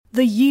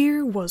The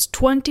year was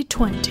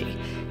 2020,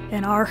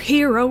 and our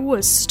hero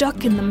was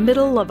stuck in the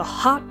middle of a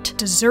hot,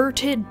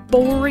 deserted,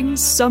 boring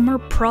summer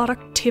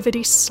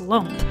productivity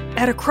slump.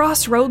 At a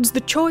crossroads,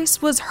 the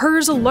choice was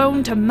hers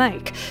alone to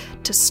make,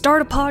 to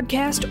start a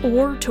podcast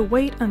or to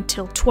wait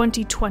until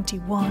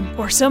 2021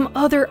 or some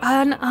other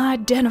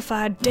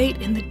unidentified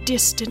date in the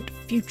distant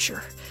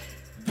future.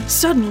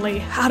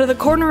 Suddenly, out of the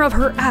corner of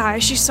her eye,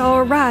 she saw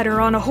a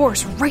rider on a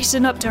horse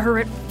racing up to her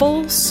at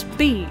full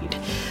speed.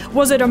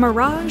 Was it a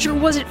mirage, or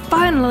was it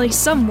finally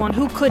someone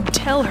who could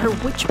tell her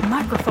which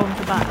microphone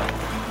to buy?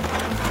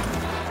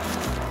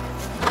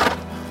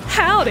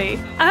 "Howdy,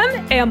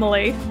 I'm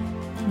Emily,"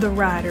 the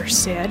rider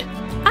said.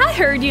 "I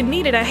heard you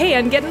needed a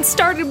hand getting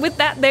started with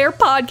that there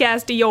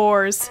podcast of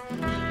yours."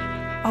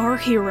 Our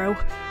hero,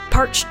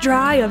 parched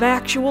dry of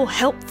actual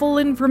helpful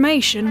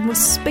information, was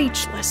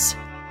speechless.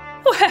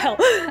 "Well,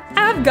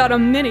 I've got a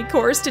mini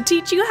course to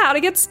teach you how to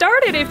get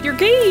started if you're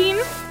keen."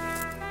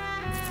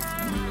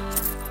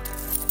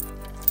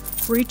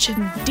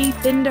 Reaching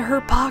deep into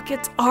her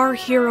pockets, our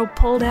hero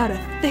pulled out a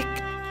thick,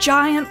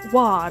 giant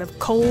wad of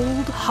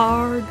cold,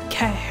 hard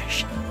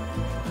cash.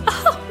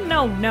 "Oh,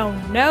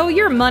 no,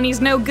 your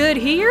money's no good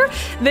here.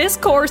 This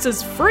course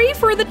is free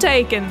for the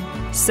taking,"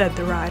 said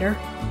the rider.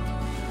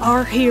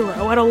 Our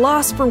hero, at a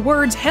loss for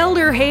words, held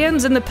her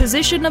hands in the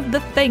position of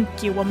the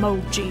thank you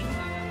emoji.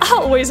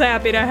 "Always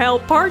happy to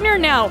help, partner.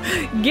 Now,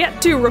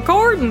 get to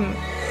recording."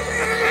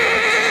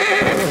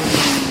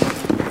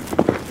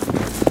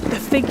 The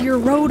figure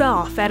rode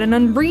off at an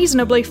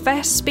unreasonably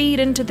fast speed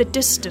into the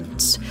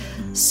distance.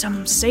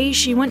 Some say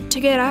she went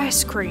to get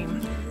ice cream.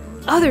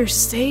 Others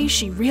say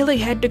she really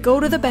had to go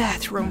to the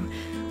bathroom.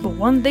 But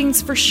one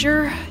thing's for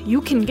sure,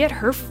 you can get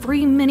her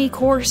free mini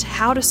course,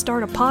 How to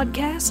Start a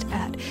Podcast,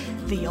 at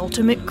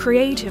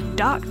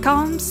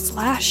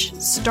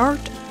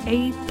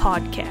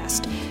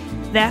theultimatecreative.com/startapodcast.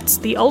 That's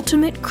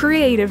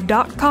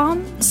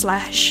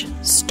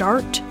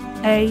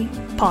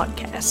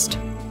theultimatecreative.com/startapodcast.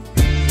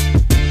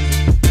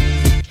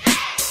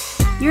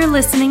 You're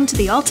listening to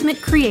The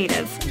Ultimate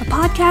Creative, a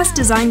podcast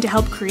designed to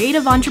help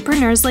creative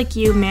entrepreneurs like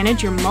you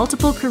manage your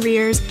multiple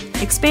careers,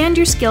 expand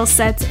your skill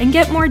sets, and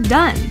get more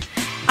done.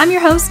 I'm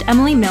your host,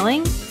 Emily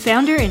Milling,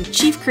 founder and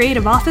chief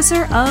creative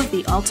officer of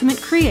The Ultimate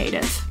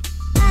Creative.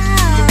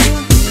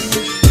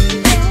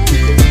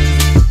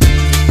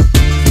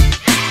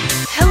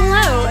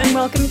 Hello, and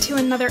welcome to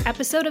another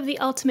episode of The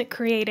Ultimate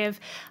Creative.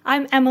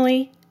 I'm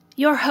Emily,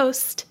 your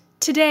host,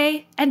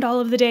 today and all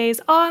of the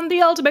days on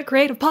the Ultimate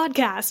Creative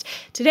Podcast.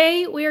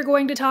 Today, we are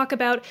going to talk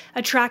about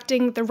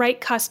attracting the right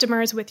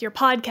customers with your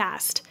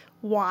podcast.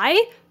 Why?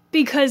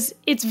 Because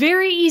it's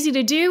very easy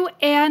to do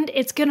and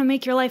it's going to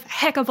make your life a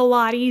heck of a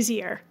lot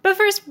easier. But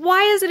first,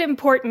 why is it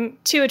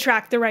important to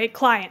attract the right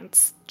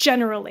clients,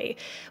 generally?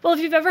 Well,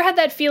 if you've ever had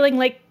that feeling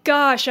like,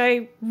 gosh,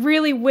 I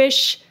really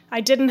wish I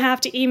didn't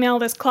have to email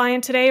this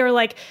client today, or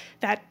like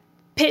that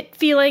pit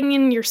feeling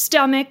in your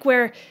stomach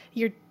where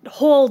your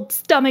whole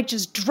stomach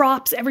just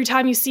drops every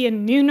time you see a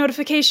new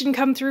notification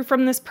come through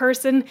from this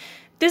person.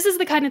 This is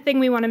the kind of thing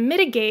we want to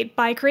mitigate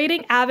by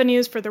creating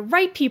avenues for the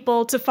right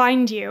people to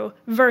find you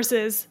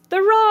versus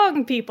the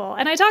wrong people.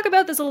 And I talk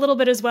about this a little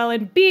bit as well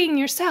in being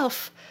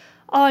yourself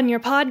on your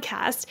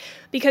podcast,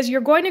 because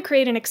you're going to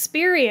create an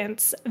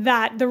experience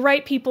that the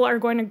right people are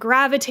going to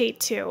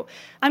gravitate to.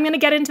 I'm going to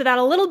get into that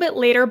a little bit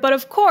later, but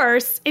of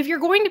course, if you're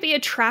going to be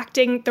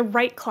attracting the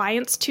right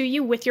clients to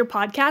you with your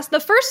podcast, the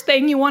first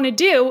thing you want to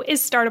do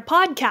is start a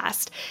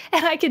podcast,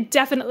 and I could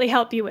definitely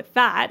help you with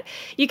that.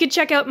 You can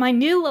check out my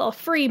new little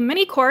free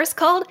mini course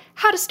called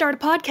How to Start a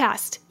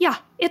Podcast. Yeah,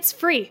 it's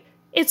free.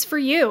 It's for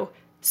you.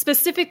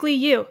 Specifically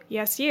you.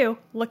 Yes, you.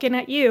 Looking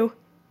at you,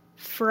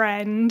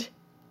 friend.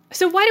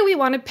 So why do we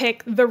want to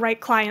pick the right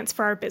clients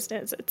for our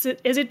business?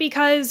 Is it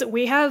because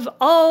we have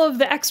all of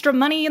the extra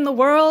money in the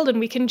world and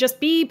we can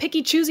just be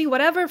picky, choosy,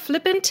 whatever,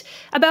 flippant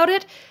about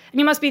it? And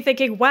you must be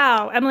thinking,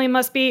 wow, Emily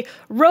must be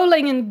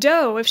rolling in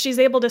dough if she's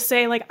able to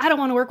say, like, I don't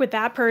want to work with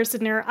that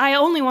person, or I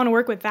only want to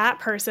work with that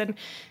person.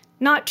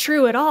 Not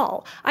true at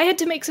all. I had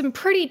to make some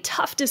pretty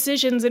tough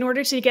decisions in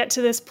order to get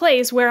to this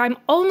place where I'm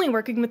only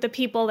working with the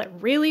people that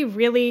really,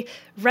 really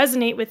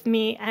resonate with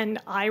me and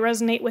I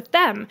resonate with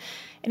them.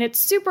 And it's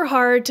super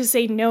hard to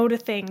say no to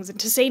things and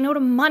to say no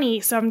to money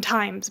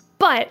sometimes.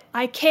 But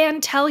I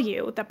can tell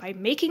you that by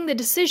making the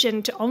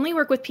decision to only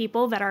work with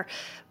people that are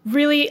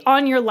really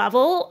on your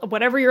level,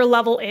 whatever your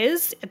level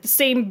is, at the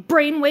same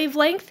brain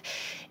wavelength,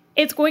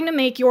 it's going to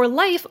make your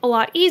life a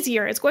lot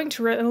easier. It's going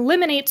to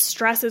eliminate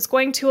stress. It's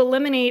going to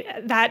eliminate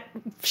that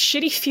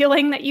shitty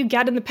feeling that you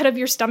get in the pit of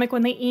your stomach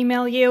when they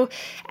email you.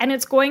 And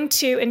it's going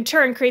to, in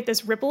turn, create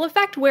this ripple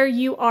effect where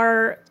you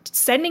are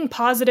sending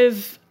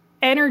positive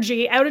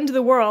energy out into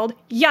the world.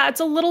 Yeah, it's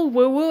a little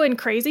woo-woo and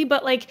crazy,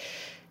 but like,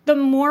 the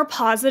more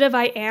positive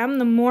I am,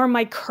 the more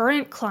my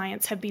current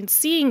clients have been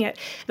seeing it.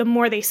 The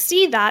more they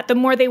see that, the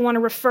more they want to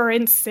refer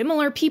in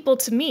similar people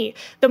to me.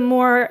 The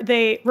more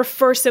they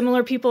refer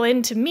similar people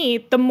into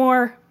me, the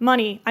more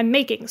money I'm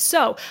making.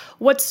 So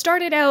what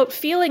started out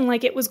feeling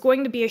like it was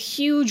going to be a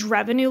huge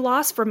revenue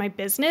loss for my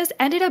business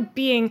ended up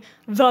being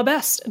the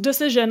best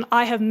decision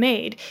I have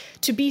made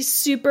to be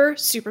super,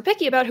 super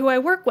picky about who I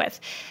work with.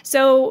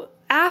 So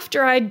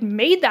after I'd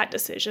made that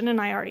decision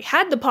and I already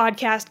had the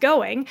podcast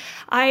going,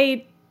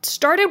 I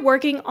started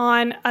working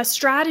on a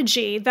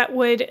strategy that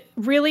would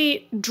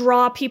really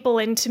draw people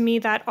into me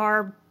that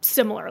are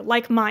similar,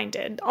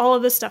 like-minded, all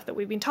of the stuff that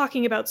we've been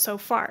talking about so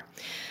far.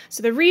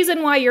 So the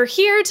reason why you're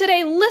here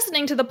today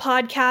listening to the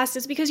podcast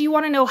is because you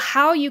want to know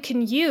how you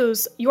can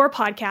use your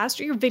podcast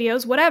or your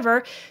videos,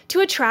 whatever, to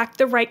attract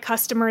the right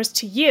customers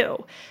to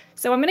you.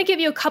 So I'm going to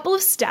give you a couple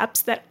of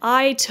steps that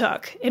I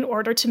took in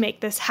order to make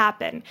this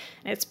happen.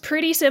 And it's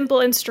pretty simple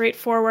and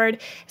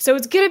straightforward. So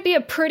it's going to be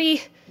a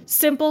pretty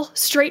simple,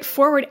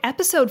 straightforward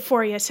episode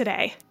for you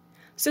today.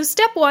 So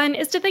step one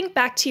is to think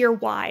back to your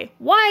why.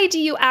 Why do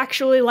you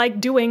actually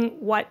like doing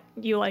what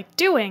you like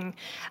doing?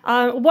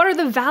 What are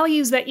the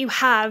values that you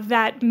have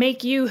that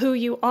make you who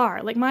you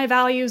are? Like my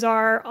values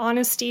are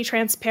honesty,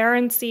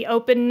 transparency,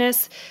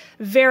 openness,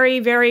 very,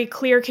 very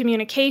clear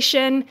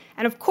communication,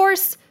 and of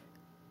course,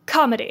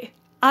 comedy.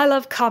 I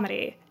love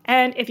comedy.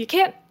 And if you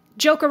can't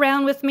joke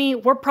around with me,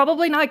 we're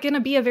probably not going to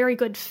be a very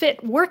good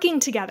fit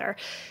working together.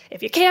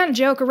 If you can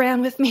joke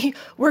around with me,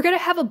 we're going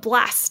to have a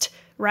blast,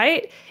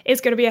 right?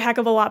 It's going to be a heck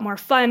of a lot more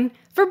fun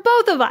for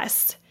both of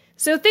us.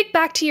 So think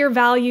back to your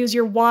values,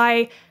 your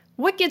why,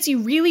 what gets you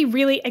really,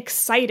 really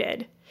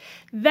excited.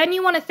 Then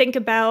you want to think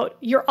about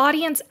your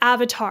audience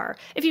avatar.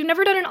 If you've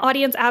never done an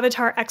audience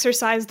avatar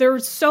exercise, there are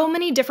so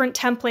many different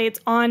templates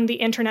on the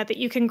internet that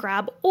you can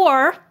grab,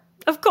 or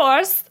of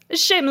course, a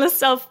shameless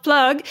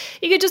self-plug,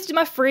 you could just do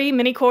my free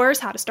mini course,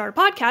 How to Start a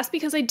Podcast,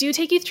 because I do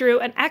take you through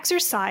an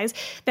exercise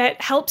that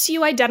helps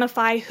you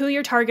identify who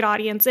your target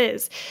audience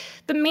is.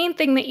 The main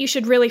thing that you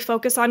should really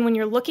focus on when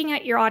you're looking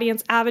at your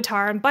audience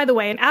avatar, and by the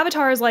way, an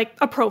avatar is like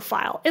a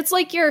profile. It's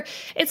like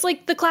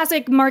the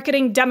classic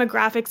marketing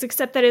demographics,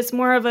 except that it's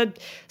more of a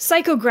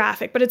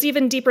psychographic, but it's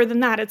even deeper than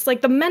that. It's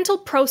like the mental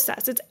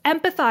process. It's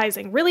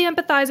empathizing, really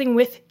empathizing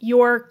with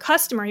your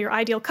customer, your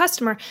ideal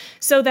customer,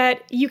 so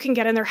that you can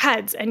get in their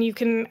heads and you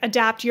can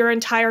adapt your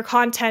entire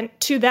content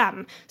to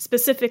them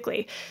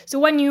specifically. So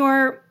when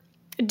you're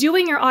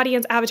doing your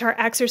audience avatar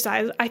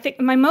exercise, I think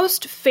my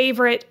most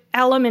favorite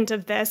element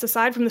of this,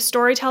 aside from the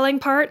storytelling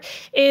part,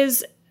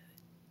 is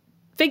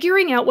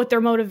figuring out what their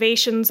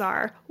motivations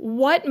are.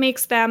 What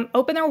makes them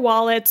open their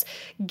wallets,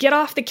 get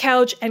off the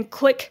couch, and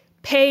click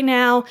pay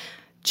now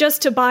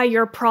just to buy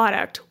your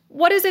product?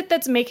 What is it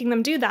that's making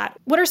them do that?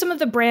 What are some of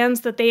the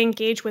brands that they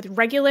engage with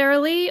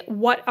regularly?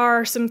 What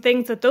are some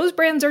things that those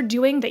brands are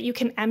doing that you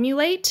can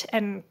emulate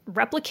and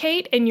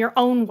replicate in your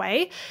own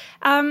way?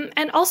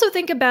 And also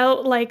think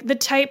about like the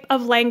type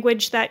of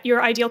language that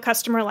your ideal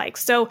customer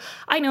likes. So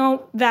I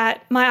know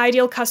that my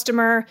ideal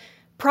customer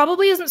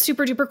probably isn't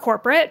super duper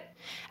corporate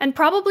and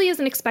probably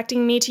isn't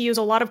expecting me to use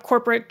a lot of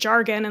corporate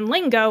jargon and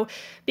lingo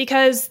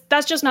because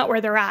that's just not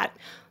where they're at.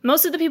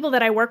 Most of the people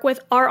that I work with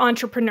are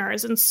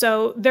entrepreneurs, and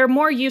so they're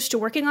more used to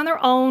working on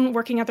their own,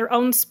 working at their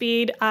own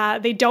speed.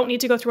 They don't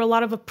need to go through a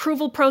lot of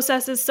approval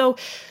processes, so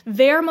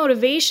their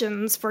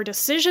motivations for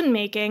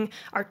decision-making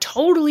are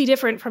totally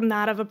different from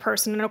that of a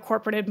person in a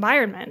corporate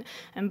environment.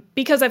 And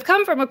because I've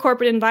come from a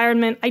corporate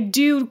environment, I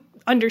do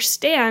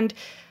understand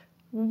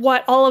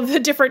what all of the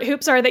different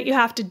hoops are that you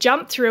have to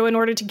jump through in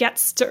order to get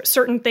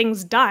certain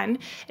things done.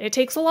 It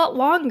takes a lot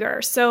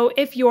longer. So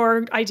if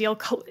your ideal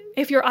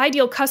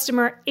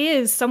customer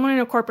is someone in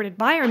a corporate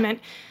environment,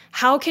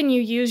 how can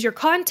you use your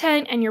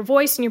content and your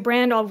voice and your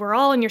brand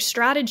overall and your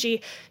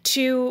strategy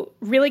to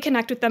really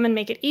connect with them and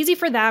make it easy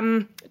for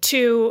them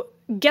to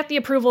get the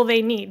approval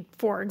they need,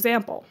 for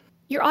example?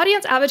 Your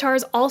audience avatar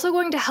is also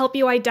going to help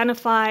you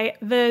identify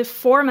the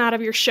format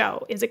of your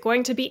show. Is it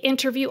going to be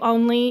interview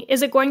only?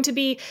 Is it going to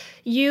be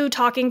you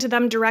talking to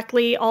them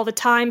directly all the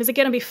time? Is it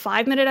going to be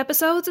 5-minute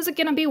episodes? Is it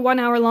going to be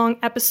 1-hour-long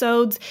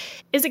episodes?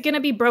 Is it going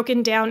to be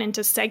broken down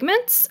into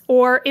segments?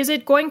 Or is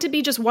it going to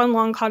be just one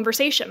long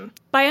conversation?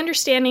 By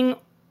understanding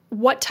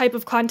what type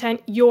of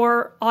content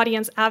your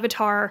audience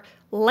avatar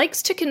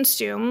likes to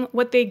consume,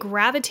 what they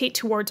gravitate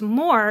towards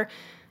more,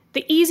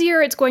 the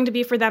easier it's going to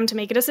be for them to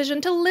make a decision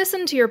to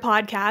listen to your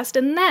podcast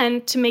and then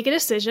to make a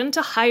decision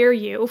to hire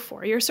you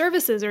for your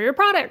services or your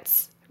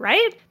products,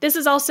 right? This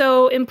is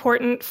also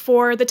important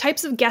for the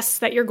types of guests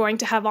that you're going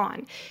to have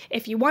on.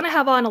 If you want to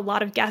have on a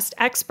lot of guest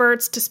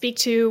experts to speak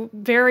to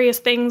various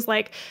things,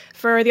 like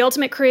for The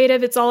Ultimate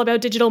Creative, it's all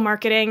about digital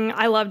marketing.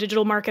 I love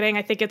digital marketing.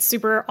 I think it's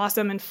super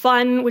awesome and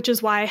fun, which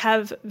is why I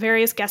have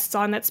various guests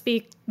on that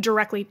speak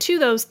directly to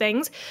those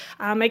things.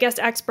 My guest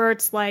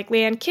experts like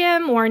Leanne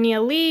Kim or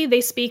Nia Lee,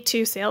 they speak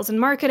to sales and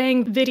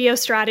marketing, video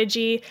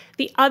strategy.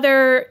 The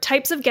other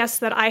types of guests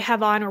that I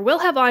have on or will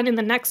have on in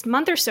the next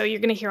month or so, you're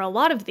going to hear a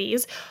lot of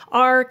these,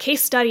 are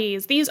case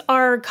studies. These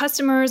are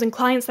customers and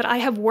clients that I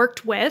have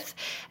worked with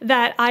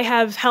that I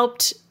have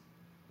helped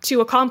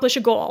to accomplish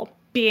a goal,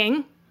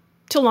 being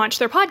to launch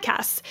their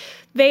podcasts.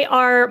 They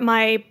are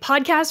my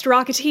podcast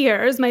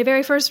rocketeers, my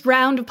very first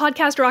round of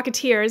podcast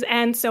rocketeers.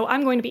 And so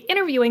I'm going to be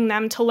interviewing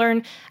them to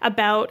learn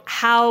about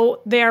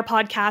how their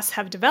podcasts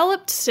have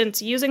developed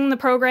since using the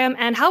program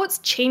and how it's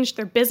changed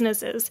their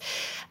businesses.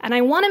 And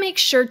I want to make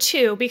sure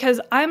too, because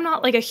I'm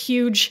not like a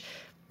huge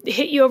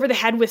hit you over the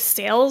head with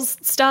sales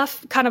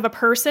stuff kind of a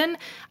person.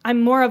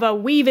 I'm more of a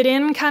weave it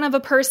in kind of a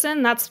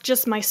person. That's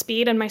just my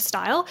speed and my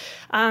style.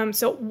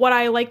 So what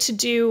I like to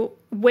do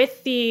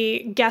with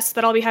the guests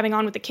that I'll be having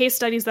on, with the case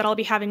studies that I'll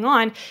be having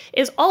on,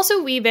 is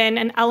also weave in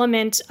an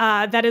element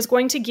that is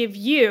going to give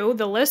you,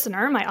 the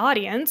listener, my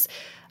audience,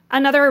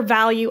 another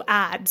value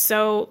add.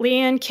 So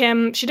Leanne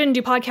Kim, she didn't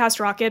do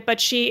Podcast Rocket,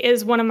 but she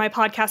is one of my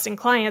podcasting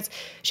clients.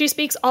 She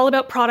speaks all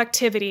about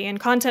productivity and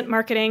content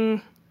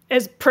marketing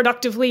as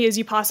productively as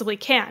you possibly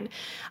can.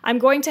 I'm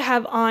going to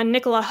have on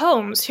Nicola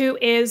Holmes, who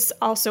is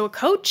also a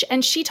coach,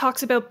 and she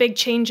talks about big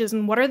changes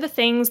and what are the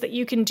things that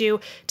you can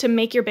do to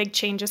make your big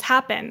changes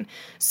happen.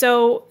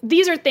 So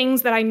these are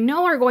things that I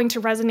know are going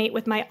to resonate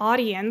with my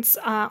audience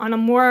on a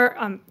more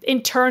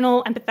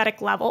internal,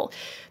 empathetic level.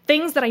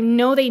 Things that I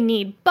know they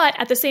need, but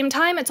at the same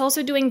time, it's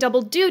also doing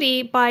double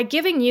duty by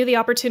giving you the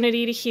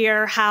opportunity to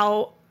hear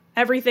how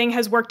everything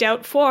has worked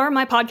out for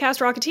my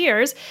podcast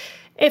rocketeers.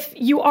 If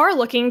you are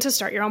looking to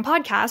start your own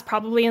podcast,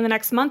 probably in the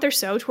next month or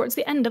so, towards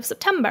the end of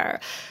September.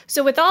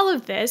 So with all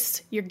of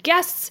this, your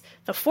guests,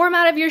 the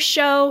format of your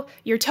show,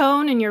 your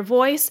tone and your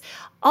voice,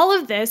 all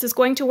of this is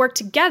going to work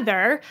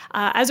together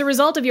as a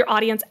result of your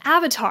audience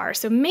avatar.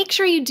 So make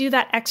sure you do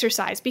that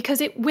exercise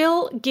because it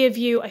will give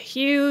you a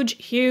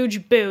huge,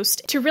 huge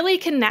boost to really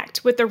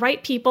connect with the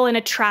right people and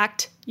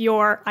attract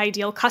your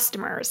ideal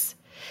customers.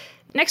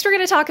 Next, we're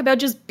going to talk about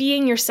just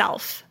being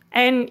yourself.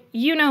 And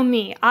you know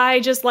me, I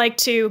just like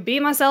to be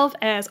myself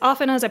as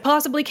often as I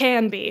possibly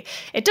can be.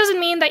 It doesn't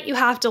mean that you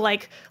have to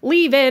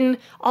leave in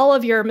all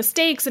of your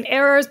mistakes and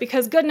errors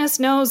because goodness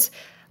knows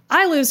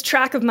I lose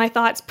track of my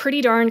thoughts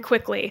pretty darn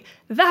quickly.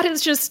 That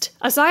is just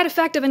a side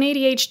effect of an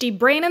ADHD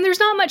brain, and there's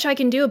not much I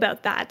can do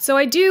about that. So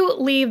I do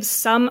leave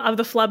some of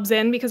the flubs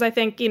in because I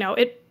think,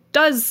 it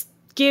does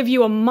give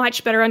you a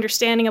much better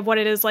understanding of what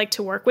it is like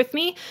to work with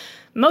me.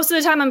 Most of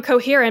the time I'm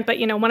coherent, but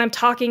when I'm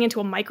talking into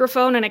a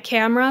microphone and a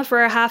camera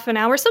for a half an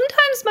hour,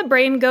 sometimes my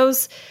brain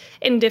goes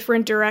in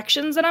different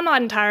directions and I'm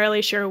not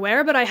entirely sure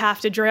where, but I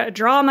have to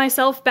draw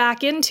myself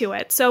back into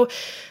it. So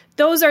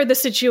those are the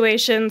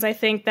situations I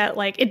think that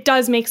it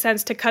does make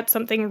sense to cut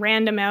something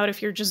random out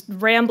if you're just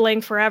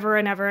rambling forever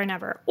and ever and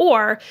ever.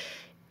 Or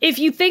if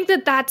you think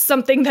that that's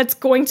something that's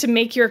going to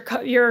make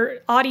your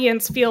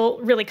audience feel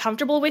really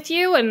comfortable with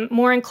you and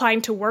more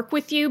inclined to work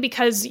with you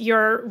because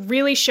you're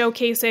really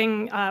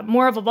showcasing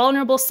more of a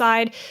vulnerable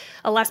side,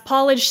 a less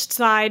polished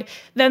side,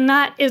 then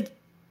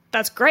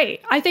that's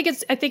great. I think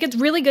it's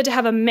really good to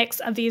have a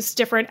mix of these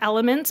different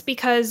elements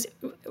because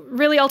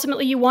really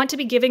ultimately you want to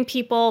be giving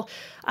people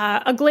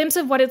a glimpse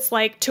of what it's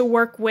like to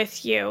work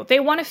with you. They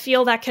want to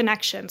feel that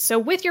connection. So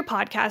with your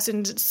podcast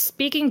and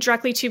speaking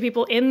directly to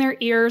people in their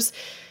ears,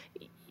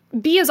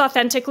 be as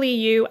authentically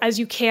you as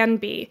you can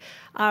be.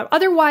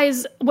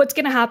 Otherwise, what's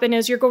going to happen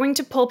is you're going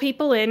to pull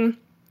people in.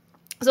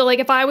 So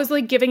if I was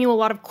giving you a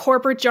lot of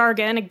corporate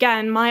jargon,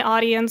 again, my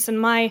audience and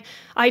my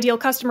ideal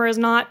customer is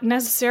not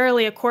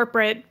necessarily a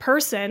corporate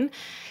person.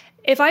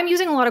 If I'm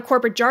using a lot of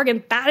corporate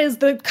jargon, that is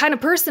the kind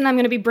of person I'm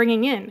going to be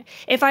bringing in.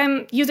 If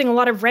I'm using a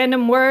lot of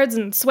random words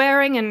and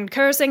swearing and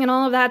cursing and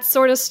all of that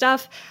sort of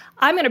stuff,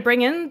 I'm going to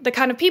bring in the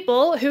kind of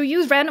people who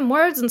use random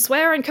words and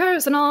swear and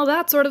curse and all of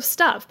that sort of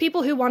stuff.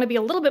 People who want to be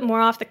a little bit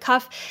more off the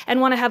cuff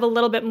and want to have a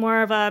little bit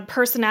more of a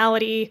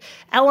personality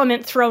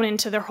element thrown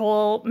into their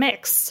whole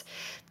mix.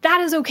 That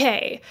is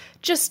okay.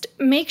 Just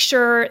make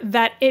sure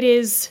that it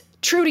is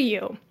true to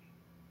you.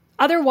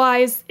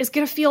 Otherwise, it's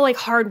going to feel like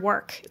hard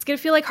work. It's going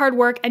to feel like hard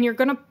work and you're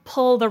going to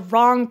pull the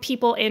wrong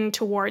people in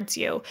towards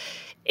you.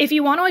 If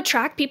you want to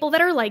attract people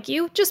that are like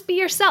you, just be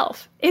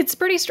yourself. It's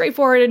pretty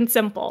straightforward and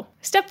simple.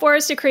 Step 4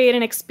 is to create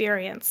an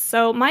experience.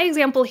 So my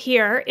example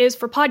here is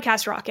for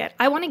Podcast Rocket.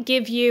 I want to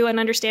give you an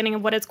understanding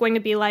of what it's going to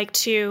be like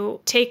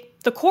to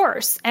take the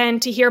course and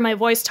to hear my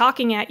voice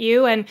talking at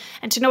you and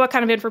to know what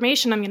kind of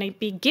information I'm going to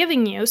be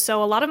giving you.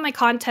 So a lot of my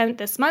content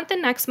this month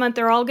and next month,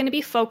 they're all going to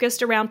be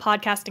focused around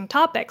podcasting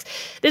topics.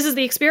 This is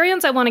the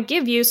experience I want to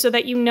give you so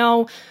that you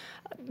know,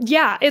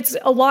 yeah, it's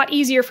a lot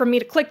easier for me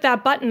to click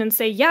that button and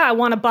say, yeah, I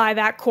want to buy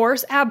that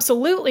course.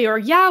 Absolutely. Or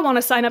yeah, I want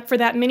to sign up for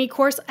that mini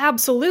course.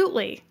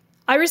 Absolutely.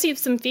 I received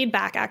some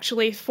feedback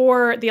actually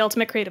for the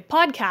Ultimate Creative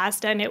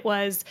Podcast, and it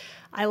was,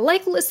 I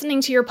like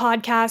listening to your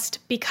podcast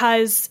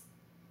because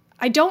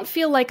I don't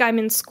feel like I'm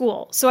in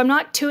school, so I'm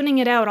not tuning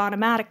it out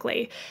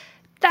automatically.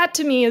 That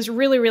to me is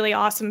really, really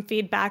awesome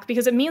feedback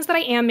because it means that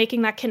I am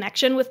making that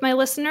connection with my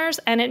listeners,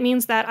 and it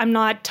means that I'm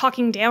not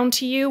talking down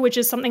to you, which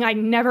is something I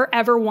never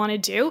ever want to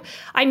do.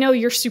 I know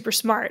you're super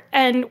smart,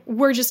 and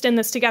we're just in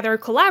this together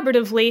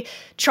collaboratively,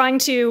 trying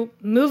to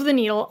move the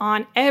needle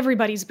on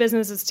everybody's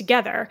businesses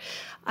together.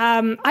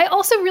 I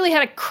also really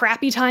had a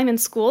crappy time in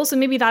school, so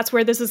maybe that's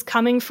where this is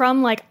coming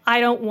from. Like,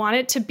 I don't want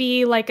it to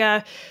be like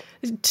a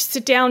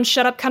sit down,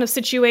 shut up kind of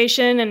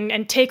situation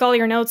and take all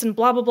your notes and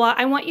blah, blah, blah.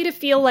 I want you to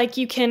feel like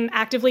you can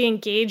actively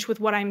engage with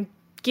what I'm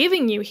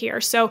giving you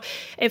here. So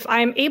if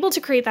I'm able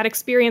to create that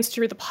experience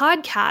through the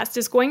podcast,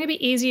 it's going to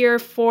be easier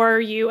for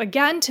you,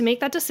 again, to make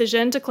that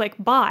decision to click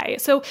buy.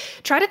 So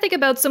try to think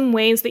about some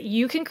ways that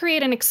you can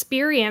create an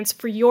experience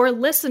for your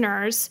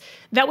listeners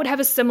that would have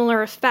a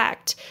similar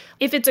effect.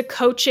 If it's a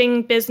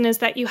coaching business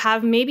that you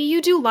have, maybe you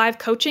do live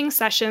coaching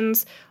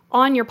sessions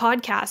on your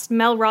podcast.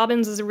 Mel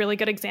Robbins is a really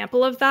good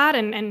example of that,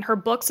 and her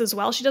books as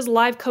well. She does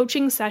live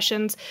coaching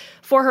sessions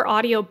for her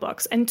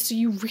audiobooks, and so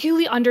you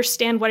really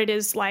understand what it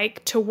is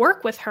like to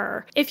work with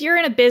her. If you're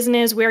in a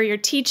business where you're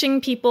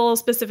teaching people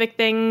specific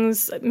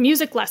things,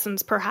 music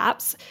lessons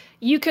perhaps,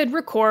 you could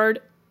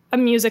record a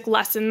music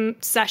lesson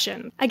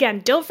session.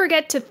 Again, don't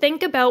forget to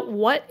think about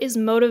what is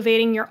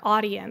motivating your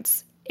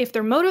audience. If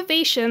their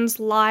motivations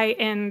lie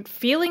in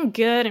feeling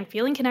good and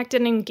feeling connected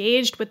and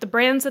engaged with the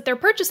brands that they're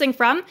purchasing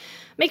from,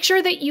 make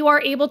sure that you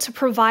are able to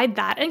provide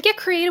that and get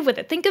creative with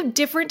it. Think of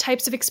different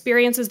types of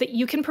experiences that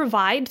you can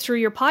provide through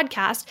your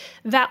podcast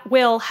that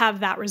will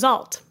have that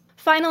result.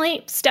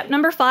 Finally, step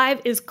number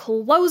 5 is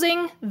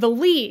closing the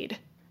lead.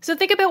 So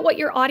think about what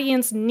your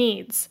audience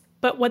needs,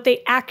 but what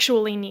they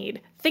actually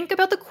need. Think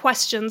about the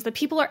questions that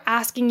people are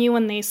asking you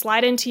when they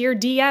slide into your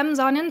DMs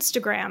on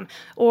Instagram,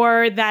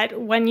 or that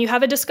when you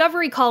have a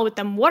discovery call with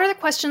them. What are the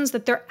questions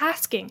that they're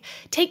asking?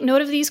 Take note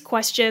of these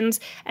questions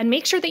and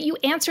make sure that you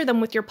answer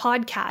them with your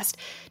podcast.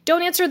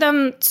 Don't answer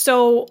them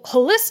so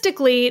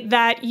holistically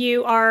that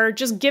you are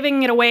just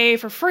giving it away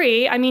for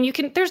free. I mean,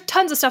 there's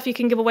tons of stuff you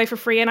can give away for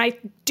free, and I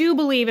do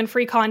believe in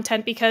free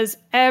content because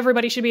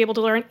everybody should be able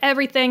to learn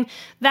everything.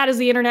 That is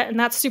the internet, and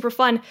that's super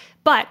fun.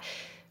 But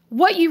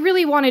what you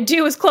really want to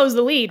do is close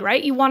the lead,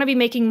 right? You want to be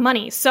making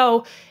money.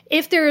 So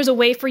if there is a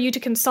way for you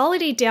to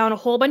consolidate down a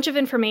whole bunch of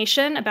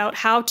information about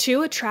how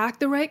to attract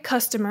the right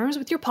customers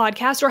with your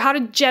podcast or how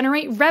to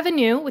generate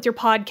revenue with your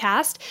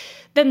podcast,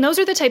 then those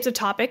are the types of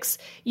topics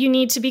you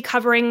need to be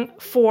covering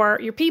for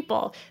your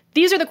people.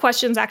 These are the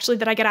questions actually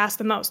that I get asked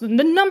the most. The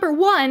number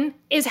one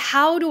is,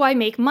 how do I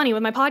make money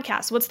with my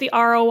podcast? What's the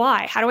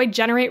ROI? How do I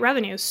generate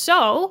revenue?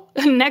 So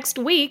next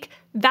week,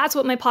 that's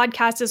what my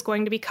podcast is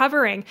going to be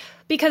covering,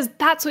 because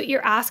that's what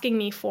you're asking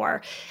me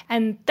for.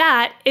 And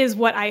that is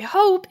what I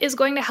hope is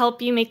going to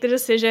help you make the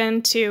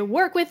decision to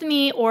work with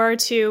me or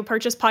to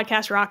purchase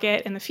Podcast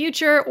Rocket in the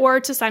future or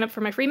to sign up for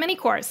my free mini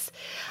course.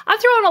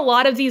 I've thrown a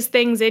lot of these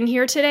things in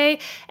here today.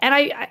 And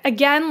I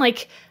again,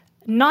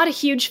 not a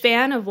huge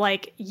fan of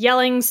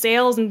yelling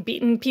sales and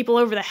beating people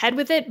over the head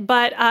with it,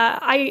 but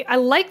I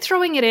like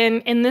throwing it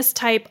in this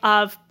type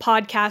of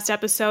podcast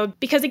episode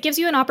because it gives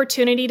you an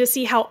opportunity to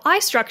see how I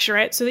structure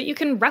it so that you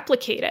can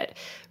replicate it.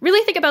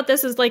 Really think about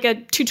this as like a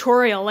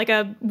tutorial, like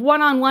a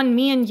one-on-one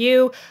me and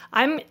you.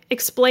 I'm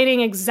explaining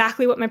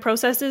exactly what my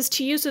process is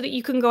to you so that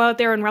you can go out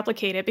there and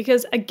replicate it,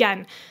 because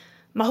again,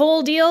 my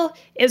whole deal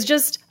is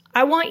just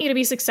I want you to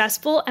be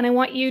successful and I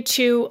want you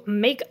to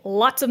make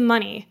lots of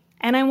money.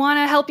 And I want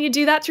to help you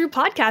do that through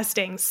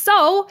podcasting.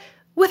 So,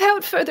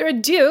 without further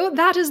ado,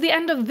 that is the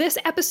end of this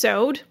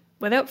episode.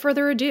 Without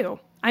further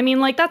ado. I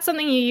mean, that's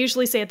something you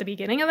usually say at the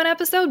beginning of an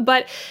episode,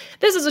 but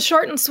this is a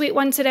short and sweet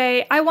one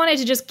today. I wanted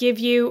to just give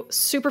you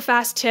super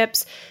fast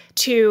tips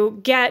to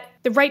get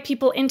the right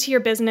people into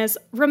your business.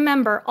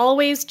 Remember,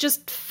 always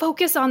just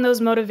focus on those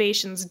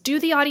motivations. Do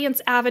the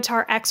audience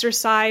avatar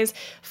exercise.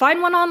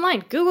 Find one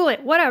online. Google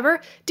it.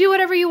 Whatever. Do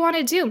whatever you want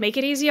to do. Make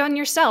it easy on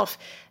yourself.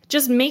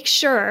 Just make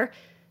sure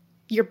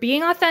you're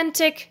being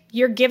authentic,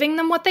 you're giving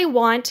them what they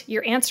want,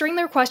 you're answering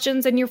their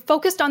questions, and you're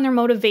focused on their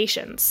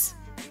motivations.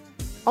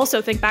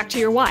 Also, think back to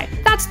your why.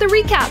 That's the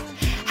recap.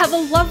 Have a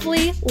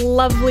lovely,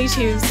 lovely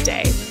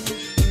Tuesday.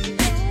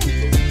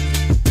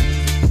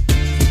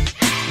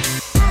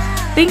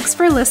 Thanks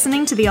for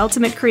listening to the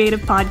Ultimate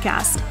Creative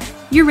Podcast.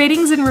 Your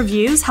ratings and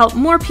reviews help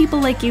more people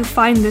like you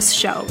find this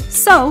show.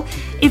 So,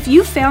 if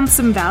you found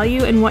some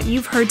value in what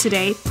you've heard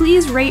today,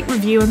 please rate,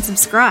 review, and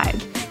subscribe.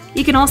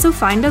 You can also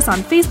find us on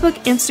Facebook,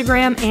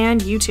 Instagram, and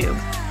YouTube.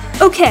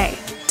 Okay,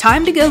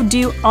 time to go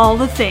do all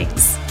the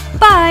things.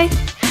 Bye!